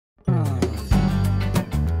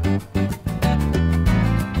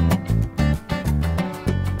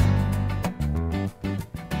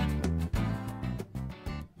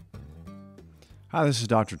Hi, this is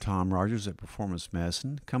Dr. Tom Rogers at Performance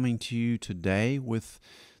Medicine, coming to you today with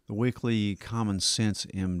the weekly Common Sense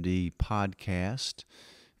MD podcast,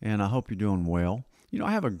 and I hope you're doing well.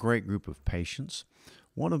 I have a great group of patients.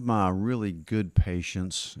 One of my really good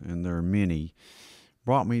patients, and there are many,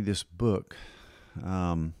 brought me this book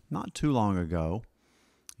not too long ago.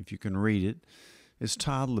 If you can read it, it's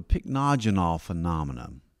titled The PYCNOGENOL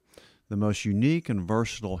Phenomenon, the most unique and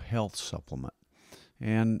versatile health supplement.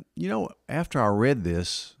 And, after I read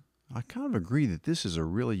this, I kind of agree that this is a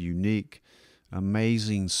really unique,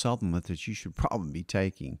 amazing supplement that you should probably be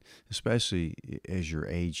taking, especially as you're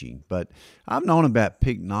aging. But I've known about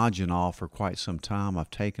PYCNOGENOL for quite some time. I've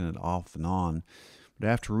taken it off and on. But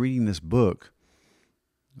after reading this book,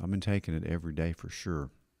 I've been taking it every day for sure.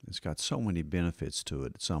 It's got so many benefits to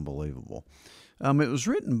it. It's unbelievable. It was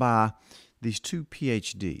written by these two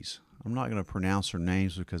PhDs. I'm not going to pronounce their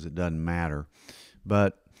names because it doesn't matter.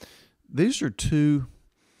 But these are two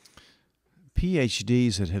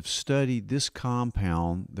PhDs that have studied this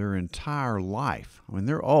compound their entire life. I mean,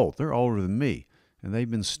 they're old. They're older than me. And they've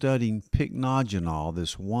been studying PYCNOGENOL,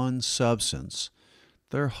 this one substance,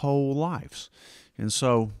 their whole lives. And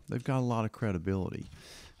so they've got a lot of credibility.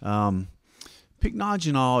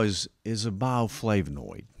 PYCNOGENOL is a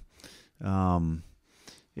bioflavonoid.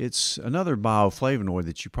 It's another bioflavonoid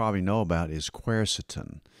that you probably know about is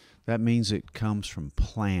quercetin. That means it comes from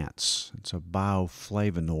plants. It's a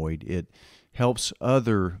bioflavonoid. It helps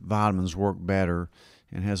other vitamins work better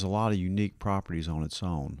and has a lot of unique properties on its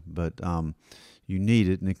own. But you need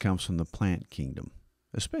it, and it comes from the plant kingdom.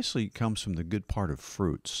 Especially it comes from the good part of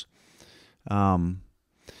fruits. My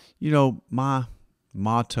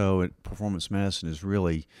motto at Performance Medicine is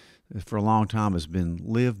really, for a long time, has been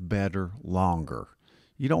live better longer.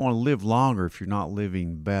 You don't want to live longer if you're not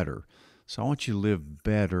living better. So I want you to live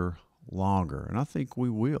better longer, and I think we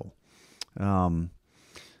will.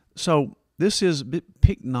 So this is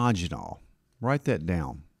PYCNOGENOL. Write that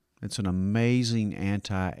down. It's an amazing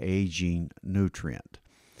anti-aging nutrient.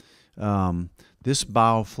 This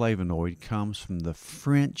bioflavonoid comes from the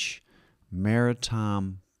French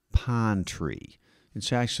maritime pine tree.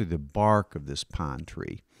 It's actually the bark of this pine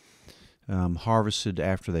tree, harvested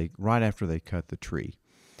right after they cut the tree.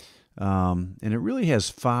 And it really has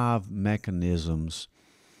 5 mechanisms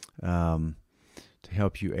to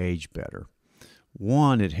help you age better.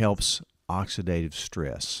 One, it helps oxidative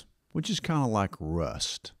stress, which is kind of like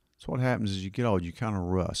rust. So what happens is you get old, you kind of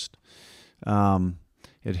rust.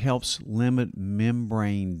 It helps limit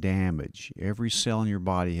membrane damage. Every cell in your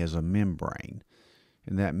body has a membrane,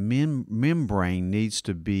 and that membrane needs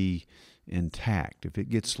to be intact. If it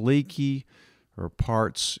gets leaky or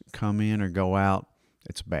parts come in or go out,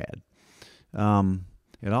 it's bad.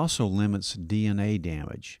 It also limits DNA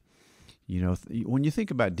damage. When you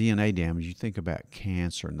think about DNA damage, you think about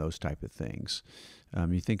cancer and those type of things.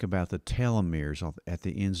 You think about the telomeres at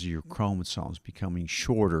the ends of your chromosomes becoming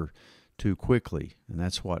shorter too quickly, and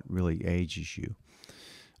that's what really ages you.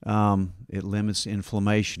 It limits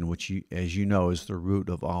inflammation, which, as you know, is the root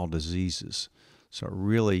of all diseases. So it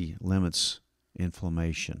really limits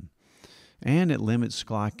inflammation. And it limits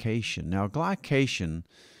glycation. Now, glycation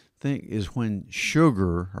is when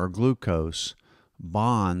sugar or glucose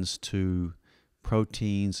bonds to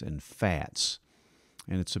proteins and fats.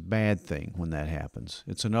 And it's a bad thing when that happens.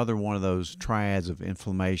 It's another one of those triads of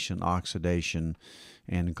inflammation, oxidation,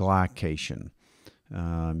 and glycation.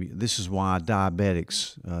 This is why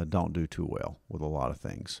diabetics don't do too well with a lot of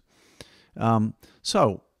things.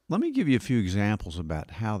 So let me give you a few examples about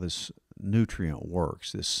how this nutrient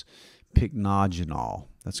works, this PYCNOGENOL.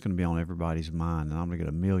 That's going to be on everybody's mind, and I'm going to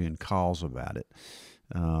get a million calls about it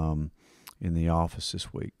in the office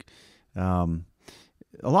this week. A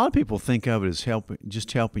lot of people think of it as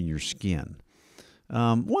just helping your skin.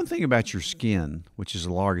 One thing about your skin, which is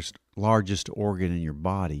the largest organ in your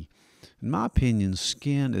body, in my opinion,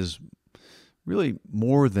 skin is really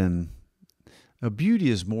beauty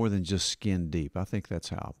is more than just skin deep. I think that's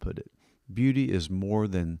how I put it. Beauty is more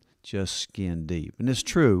than just skin deep. And it's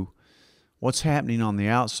true. What's happening on the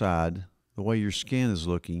outside, the way your skin is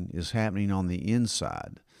looking, is happening on the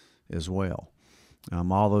inside as well.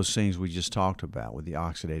 All those things we just talked about with the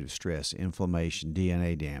oxidative stress, inflammation,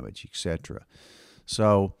 DNA damage, etc.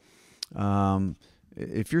 So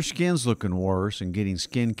if your skin's looking worse and getting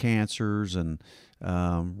skin cancers and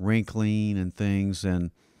wrinkling and things, then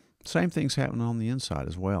same thing's happening on the inside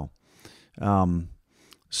as well.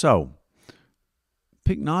 So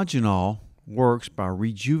PYCNOGENOL works by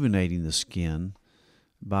rejuvenating the skin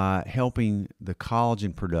by helping the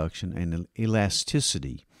collagen production and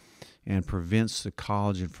elasticity, and prevents the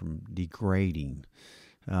collagen from degrading.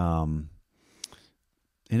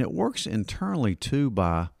 And it works internally too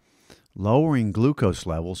by lowering glucose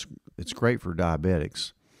levels. It's great for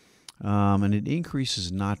diabetics. And it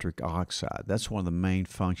increases nitric oxide. That's one of the main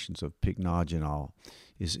functions of pycnogenol,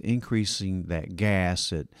 is increasing that gas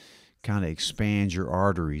that kind of expands your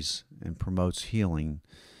arteries and promotes healing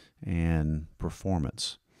and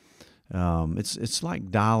performance. It's like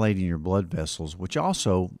dilating your blood vessels, which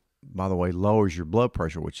also, by the way, lowers your blood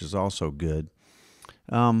pressure, which is also good.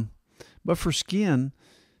 But for skin,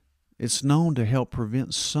 it's known to help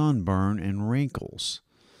prevent sunburn and wrinkles.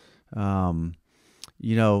 Sunburn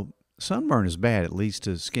is bad. It leads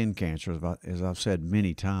to skin cancer, as I've said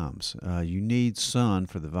many times. You need sun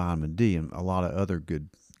for the vitamin D and a lot of other good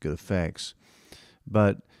effects.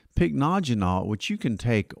 But pycnogenol, which you can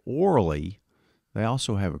take orally, they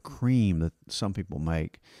also have a cream that some people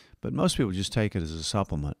make, but most people just take it as a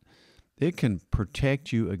supplement. It can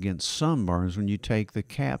protect you against sunburns when you take the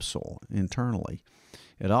capsule internally.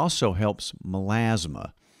 It also helps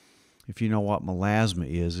melasma. If you know what melasma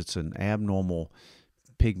is, it's an abnormal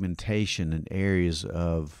pigmentation in areas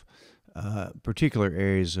of particular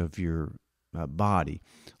areas of your body.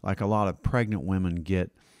 Like a lot of pregnant women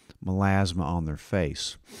get melasma on their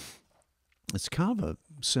face. It's kind of a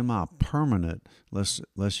semi-permanent,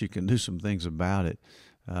 unless you can do some things about it.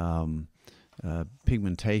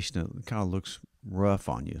 Pigmentation, it kind of looks rough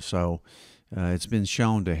on you. So it's been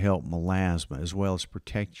shown to help melasma as well as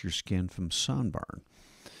protect your skin from sunburn.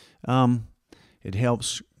 It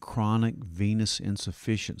helps chronic venous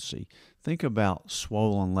insufficiency. Think about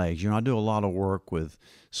swollen legs. I do a lot of work with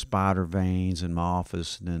spider veins in my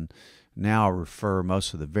office, and then now I refer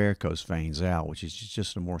most of the varicose veins out, which is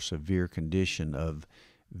just a more severe condition of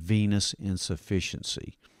venous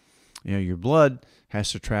insufficiency. Your blood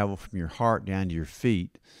has to travel from your heart down to your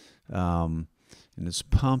feet, and it's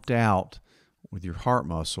pumped out with your heart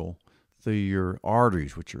muscle through your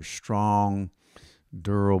arteries, which are strong,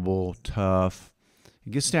 durable, tough.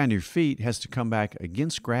 It gets down to your feet, has to come back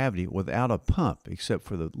against gravity without a pump, except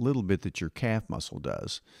for the little bit that your calf muscle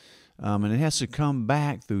does. And it has to come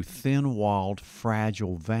back through thin-walled,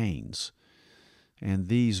 fragile veins. And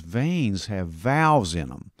these veins have valves in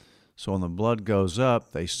them. So when the blood goes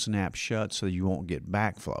up, they snap shut so you won't get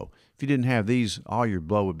backflow. If you didn't have these, all your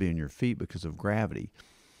blood would be in your feet because of gravity.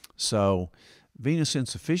 So venous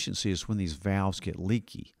insufficiency is when these valves get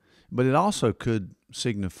leaky. But it also could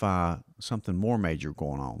signify something more major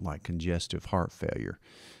going on, like congestive heart failure.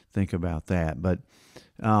 Think about that. But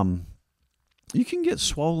you can get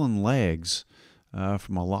swollen legs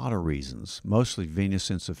from a lot of reasons, mostly venous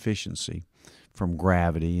insufficiency from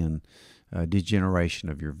gravity and degeneration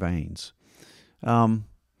of your veins. And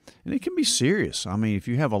it can be serious. If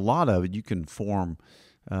you have a lot of it, you can form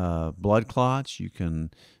blood clots. You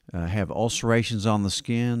can have ulcerations on the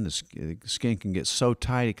skin. The skin can get so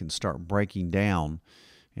tight it can start breaking down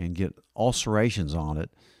and get ulcerations on it.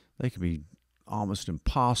 They can be almost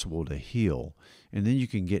impossible to heal. And then you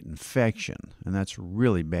can get infection, and that's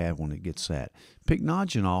really bad when it gets that.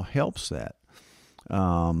 Pycnogenol helps that.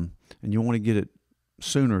 And you want to get it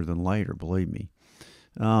sooner than later, believe me.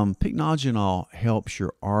 Pycnogenol helps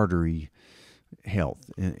your artery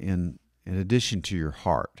health in addition to your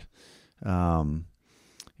heart. And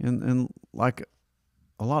like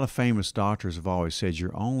a lot of famous doctors have always said,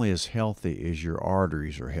 you're only as healthy as your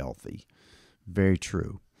arteries are healthy. Very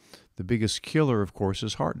true. The biggest killer, of course,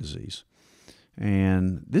 is heart disease.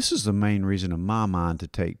 And this is the main reason in my mind to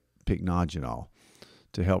take pycnogenol,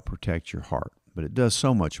 to help protect your heart. But it does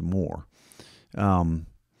so much more.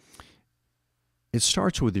 It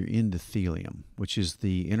starts with your endothelium, which is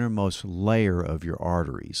the innermost layer of your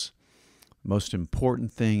arteries. Most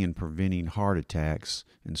important thing in preventing heart attacks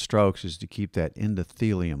and strokes is to keep that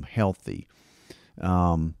endothelium healthy.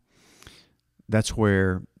 That's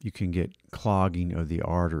where you can get clogging of the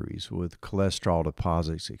arteries with cholesterol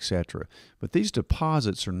deposits, etc. But these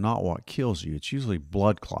deposits are not what kills you. It's usually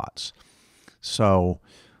blood clots. So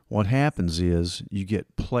what happens is you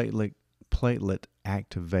get platelet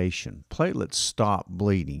activation. Platelets stop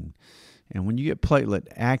bleeding. And when you get platelet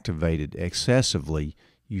activated excessively,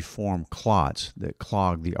 you form clots that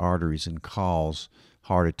clog the arteries and cause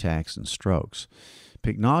heart attacks and strokes.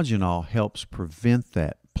 Pycnogenol helps prevent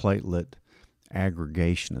that platelet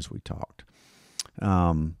aggregation, as we talked,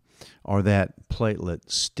 or that platelet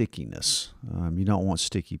stickiness. You don't want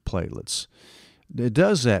sticky platelets. It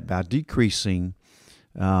does that by decreasing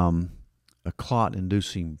a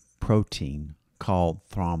clot-inducing protein called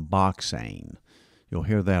thromboxane. You'll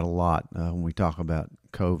hear that a lot when we talk about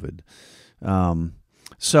COVID.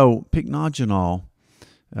 So pycnogenol,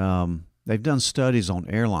 they've done studies on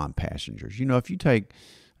airline passengers. If you take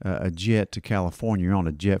a jet to California, you're on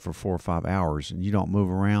a jet for 4 or 5 hours and you don't move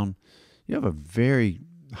around, you have a very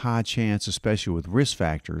high chance, especially with risk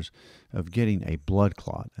factors, of getting a blood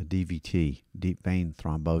clot, a DVT, deep vein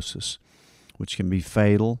thrombosis, which can be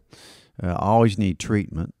fatal. Always need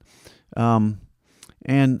treatment.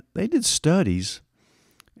 And they did studies,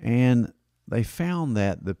 and they found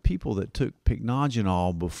that the people that took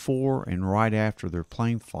pycnogenol before and right after their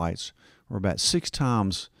plane flights were about 6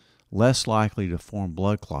 times less likely to form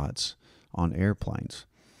blood clots on airplanes.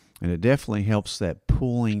 And it definitely helps that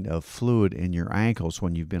pooling of fluid in your ankles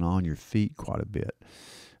when you've been on your feet quite a bit.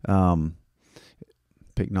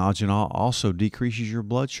 Pycnogenol also decreases your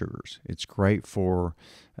blood sugars. It's great for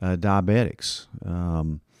diabetics.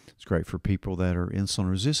 It's great for people that are insulin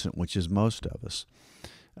resistant, which is most of us.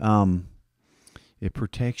 It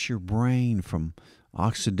protects your brain from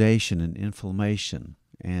oxidation and inflammation,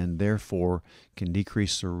 and therefore can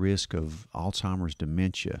decrease the risk of Alzheimer's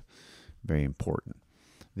dementia. Very important.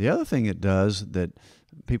 The other thing it does that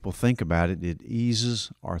people think about it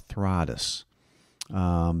eases arthritis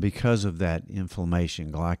because of that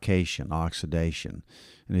inflammation, glycation, oxidation.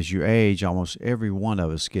 And as you age, almost every one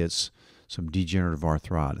of us gets some degenerative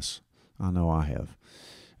arthritis. I know I have.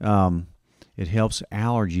 It helps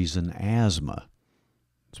allergies and asthma,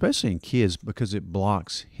 especially in kids, because it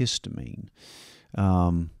blocks histamine.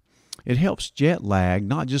 It helps jet lag,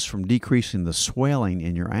 not just from decreasing the swelling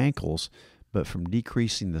in your ankles, but from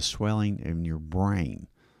decreasing the swelling in your brain.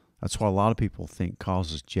 That's what a lot of people think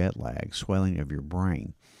causes jet lag, swelling of your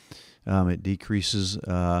brain. It decreases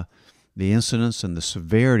the incidence and the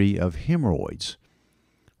severity of hemorrhoids,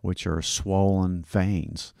 which are swollen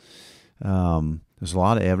veins. There's a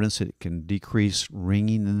lot of evidence that it can decrease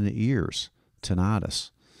ringing in the ears,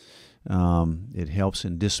 tinnitus. It helps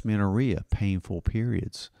in dysmenorrhea, painful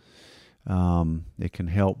periods. It can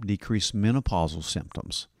help decrease menopausal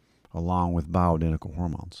symptoms along with bioidentical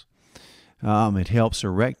hormones. It helps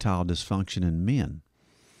erectile dysfunction in men,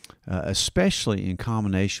 especially in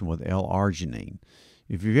combination with L-arginine.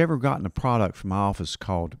 If you've ever gotten a product from my office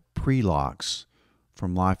called Prelox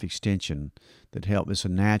from Life Extension that it's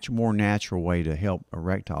a more natural way to help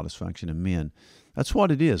erectile dysfunction in men. That's what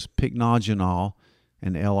it is, pycnogenol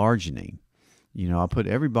and L-arginine. You know, I put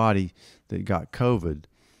everybody that got COVID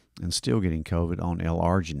and still getting COVID on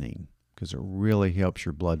L-arginine because it really helps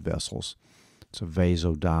your blood vessels. It's a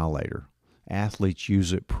vasodilator. Athletes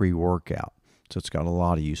use it pre-workout, so it's got a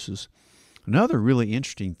lot of uses. Another really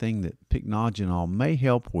interesting thing that pycnogenol may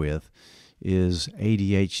help with is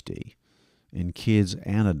ADHD in kids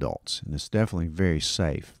and adults, and it's definitely very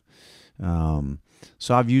safe. So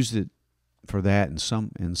I've used it for that in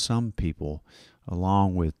some people,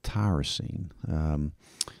 along with tyrosine.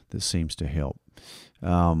 That seems to help.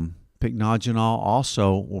 Pycnogenol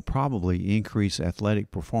also will probably increase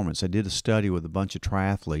athletic performance. I did a study with a bunch of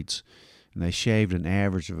triathletes, and they shaved an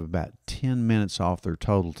average of about 10 minutes off their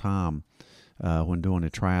total time when doing a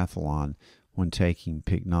triathlon when taking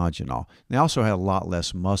pycnogenol. They also had a lot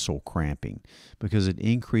less muscle cramping because it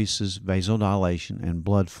increases vasodilation and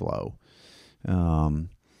blood flow. And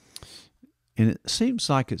it seems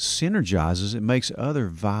like it synergizes. It makes other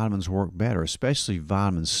vitamins work better, especially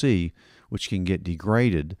vitamin C, which can get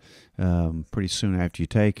degraded pretty soon after you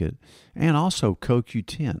take it, and also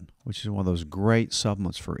CoQ10, which is one of those great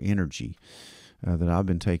supplements for energy that I've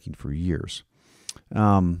been taking for years.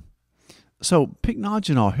 So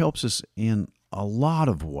pycnogenol helps us in a lot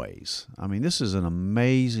of ways. I mean, this is an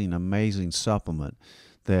amazing, amazing supplement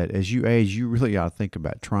that as you age, you really got to think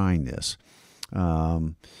about trying this.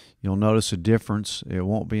 You'll notice a difference. It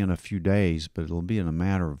won't be in a few days, but it'll be in a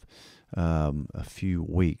matter of a few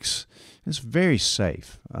weeks. It's very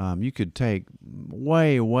safe. You could take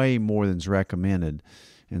way, way more than's recommended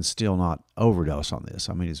and still not overdose on this.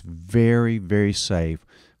 I mean, it's very, very safe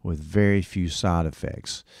with very few side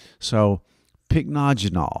effects. So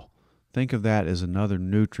pycnogenol, think of that as another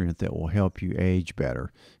nutrient that will help you age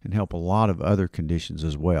better and help a lot of other conditions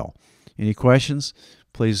as well. Any questions?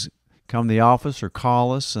 Please come to the office or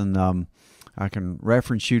call us, and I can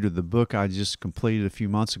reference you to the book I just completed a few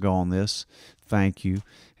months ago on this. Thank you,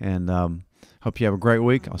 and hope you have a great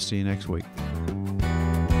week. I'll see you next week.